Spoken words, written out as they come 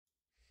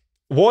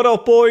What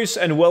up, boys,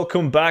 and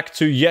welcome back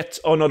to yet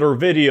another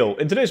video.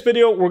 In today's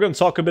video, we're going to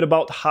talk a bit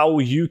about how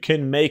you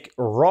can make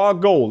raw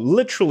gold,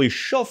 literally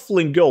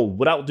shuffling gold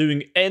without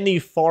doing any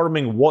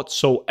farming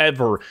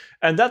whatsoever.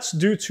 And that's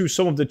due to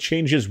some of the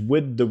changes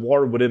with the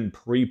War Within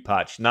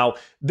pre-patch. Now,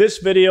 this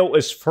video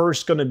is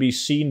first going to be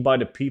seen by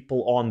the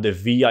people on the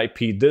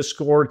VIP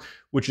Discord,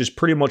 which is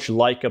pretty much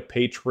like a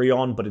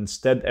Patreon, but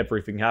instead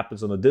everything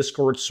happens on the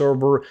Discord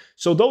server.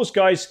 So those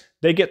guys,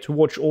 they get to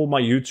watch all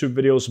my YouTube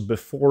videos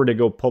before they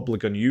go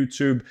public on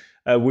YouTube,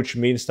 which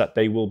means that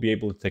they will be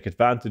able to take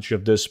advantage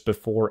of this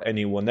before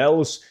anyone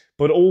else.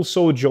 But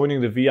also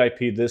joining the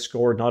VIP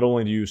Discord, not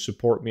only do you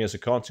support me as a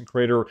content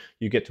creator,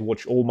 you get to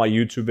watch all my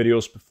YouTube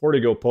videos before they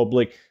go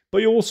public,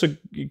 but you also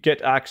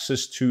get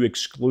access to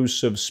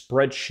exclusive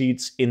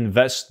spreadsheets,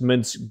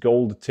 investments,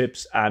 gold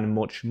tips, and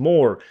much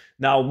more.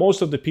 Now,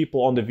 most of the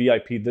people on the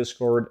VIP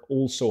Discord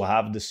also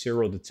have the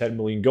 0 to 10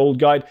 million gold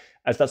guide,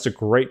 as that's a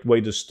great way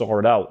to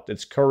start out.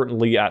 It's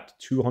currently at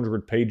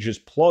 200 pages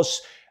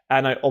plus,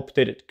 and I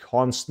update it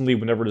constantly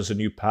whenever there's a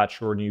new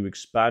patch or a new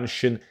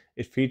expansion.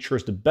 It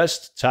features the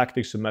best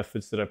tactics and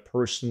methods that I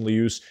personally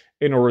use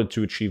in order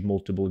to achieve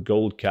multiple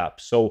gold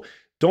caps. So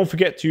don't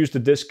forget to use the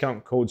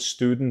discount code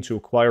STUDENT to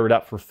acquire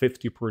that for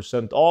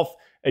 50% off.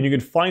 And you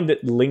can find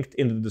it linked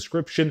in the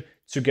description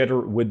together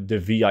with the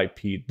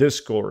VIP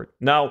Discord.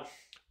 Now,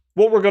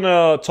 what we're going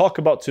to talk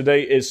about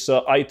today is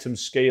item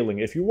scaling.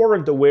 If you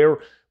weren't aware,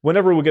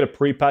 whenever we get a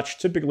pre-patch,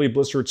 typically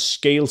Blizzard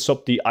scales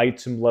up the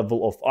item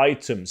level of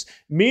items,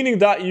 meaning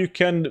that you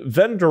can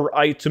vendor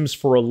items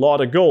for a lot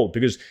of gold,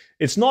 because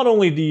it's not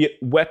only the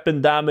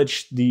weapon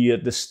damage, the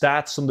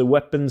stats on the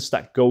weapons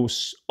that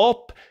goes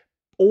up,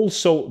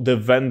 also the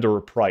vendor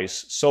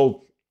price.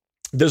 So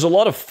there's a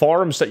lot of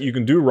farms that you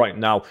can do right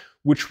now,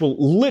 which will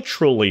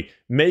literally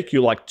make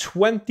you like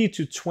 20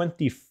 to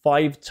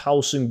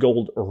 25,000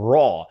 gold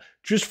raw,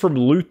 just from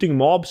looting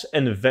mobs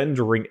and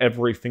vendoring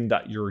everything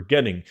that you're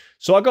getting.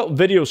 So I got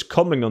videos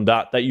coming on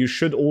that you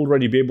should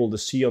already be able to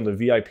see on the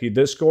VIP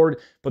Discord,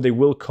 but they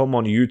will come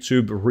on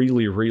YouTube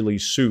really, really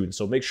soon.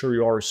 So make sure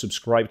you are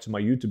subscribed to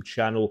my YouTube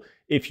channel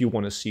if you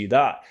want to see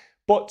that.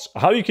 But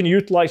how you can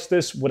utilize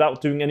this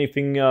without doing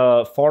anything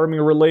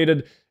farming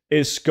related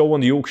is go on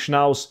the auction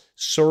house,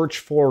 search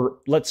for,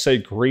 let's say,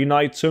 green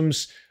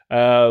items,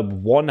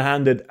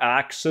 one-handed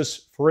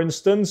axes, for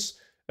instance,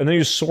 and then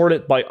you sort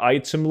it by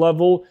item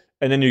level,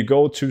 and then you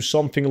go to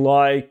something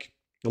like,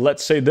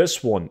 let's say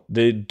this one,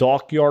 the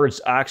Dockyard's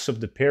Axe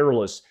of the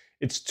Perilous.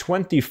 It's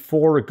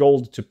 24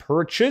 gold to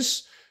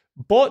purchase,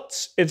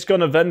 but it's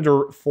going to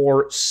vendor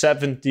for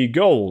 70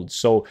 gold.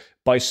 So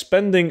by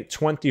spending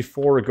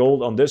 24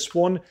 gold on this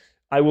one,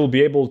 I will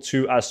be able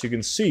to, as you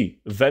can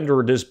see,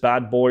 vendor this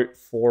bad boy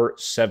for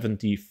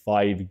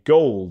 75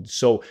 gold.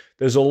 So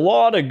there's a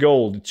lot of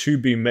gold to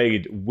be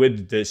made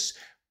with this.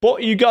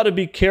 But you got to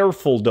be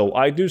careful, though.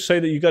 I do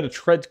say that you got to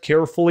tread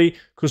carefully,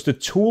 because the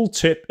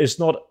tooltip is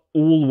not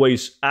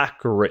always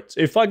accurate.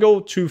 If I go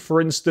to,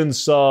 for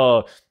instance,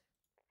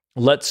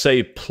 let's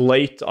say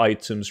plate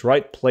items,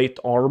 right? Plate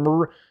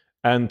armor,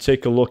 and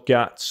take a look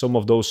at some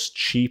of those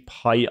cheap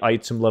high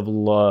item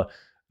level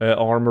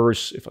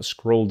armors. If I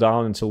scroll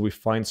down until we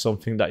find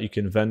something that you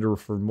can vendor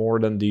for more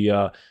than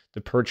the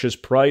purchase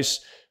price.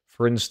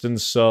 For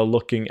instance,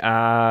 looking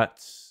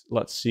at,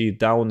 let's see,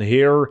 down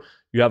here,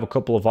 you have a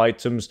couple of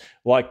items.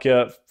 Like,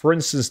 for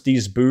instance,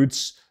 these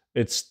boots.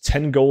 It's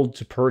 10 gold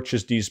to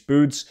purchase these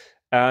boots,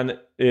 and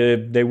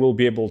they will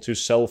be able to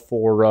sell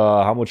for,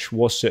 how much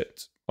was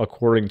it,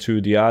 according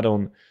to the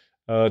add-on?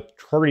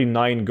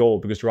 39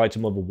 gold, because they're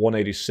item level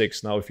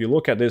 186. Now, if you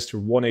look at this, they're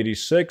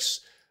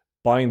 186,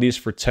 buying these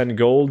for 10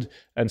 gold,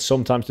 and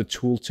sometimes the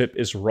tooltip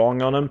is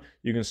wrong on them,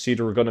 you can see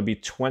they're going to be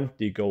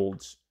 20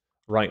 gold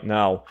right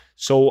now.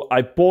 So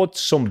I bought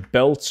some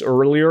belts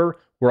earlier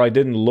where I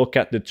didn't look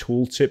at the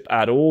tooltip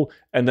at all,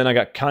 and then I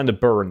got kind of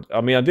burned.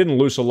 I mean, I didn't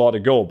lose a lot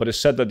of gold, but it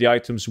said that the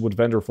items would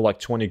vendor for like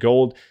 20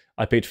 gold.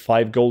 I paid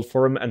 5 gold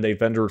for them, and they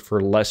vendored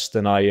for less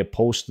than I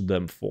posted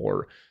them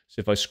for. So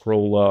if I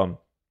scroll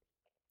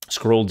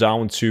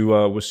down to,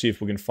 we'll see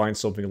if we can find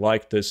something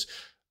like this.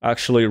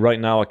 Actually, right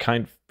now I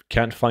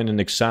can't find an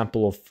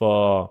example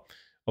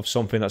of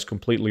something that's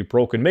completely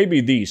broken. Maybe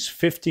these,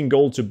 15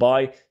 gold to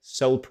buy,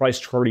 sell price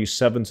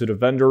 37 to the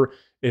vendor.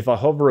 If I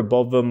hover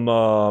above them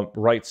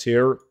right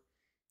here,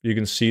 you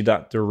can see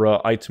that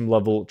they're item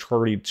level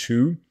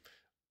 32.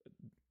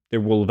 They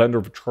will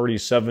vendor for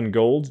 37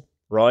 gold,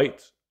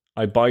 right?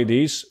 I buy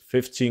these,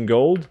 15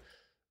 gold,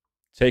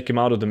 take them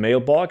out of the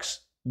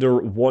mailbox. They're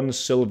 1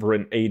 silver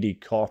and 80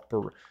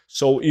 copper.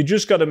 So you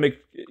just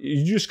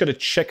gotta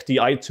check the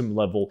item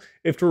level.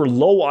 If they're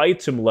low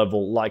item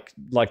level, like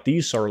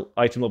these are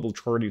item level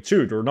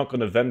 32, they're not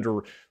gonna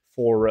vendor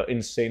for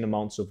insane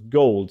amounts of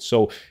gold.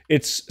 So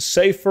it's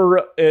safer,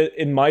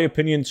 in my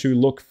opinion, to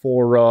look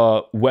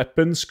for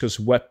weapons, because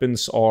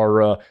weapons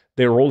are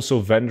they're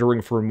also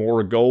vendoring for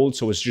more gold,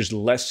 so it's just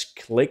less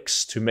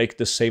clicks to make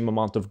the same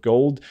amount of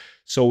gold.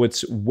 So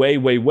it's way,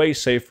 way, way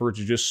safer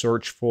to just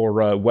search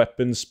for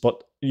weapons.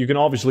 But you can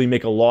obviously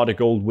make a lot of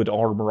gold with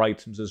armor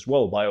items as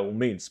well, by all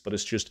means, but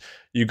it's just,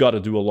 you got to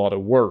do a lot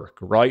of work,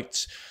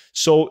 right?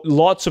 So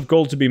lots of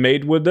gold to be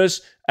made with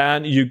this,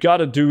 and you got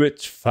to do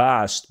it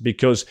fast,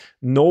 because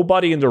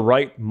nobody in the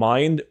right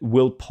mind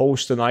will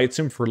post an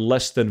item for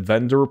less than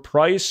vendor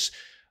price,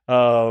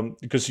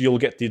 because you'll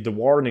get the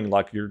warning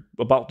like you're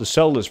about to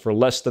sell this for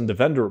less than the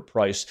vendor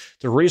price.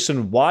 The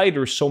reason why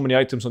there's so many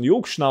items on the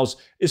auction house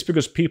is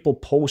because people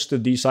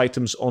posted these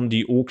items on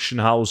the auction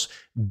house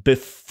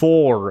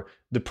before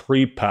the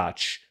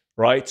pre-patch,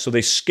 right? So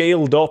they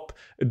scaled up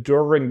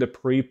during the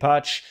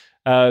pre-patch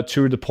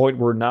to the point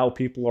where now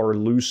people are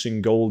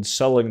losing gold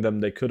selling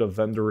them. They could have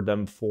vendored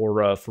them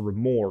for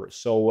more.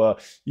 So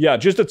yeah,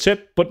 just a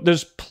tip. But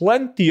there's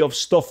plenty of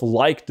stuff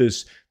like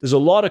this. There's a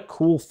lot of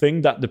cool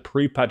thing that the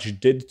pre-patch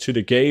did to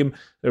the game.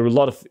 There were a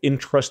lot of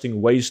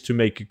interesting ways to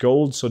make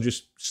gold. So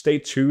just stay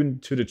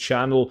tuned to the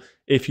channel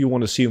if you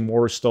want to see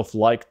more stuff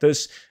like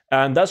this.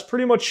 And that's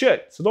pretty much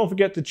it. So don't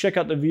forget to check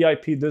out the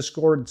VIP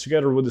Discord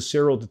together with the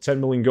 0 to 10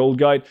 million gold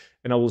guide.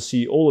 And I will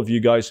see all of you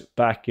guys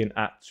back in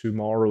at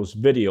tomorrow's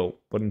video.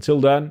 But until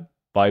then,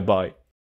 bye-bye.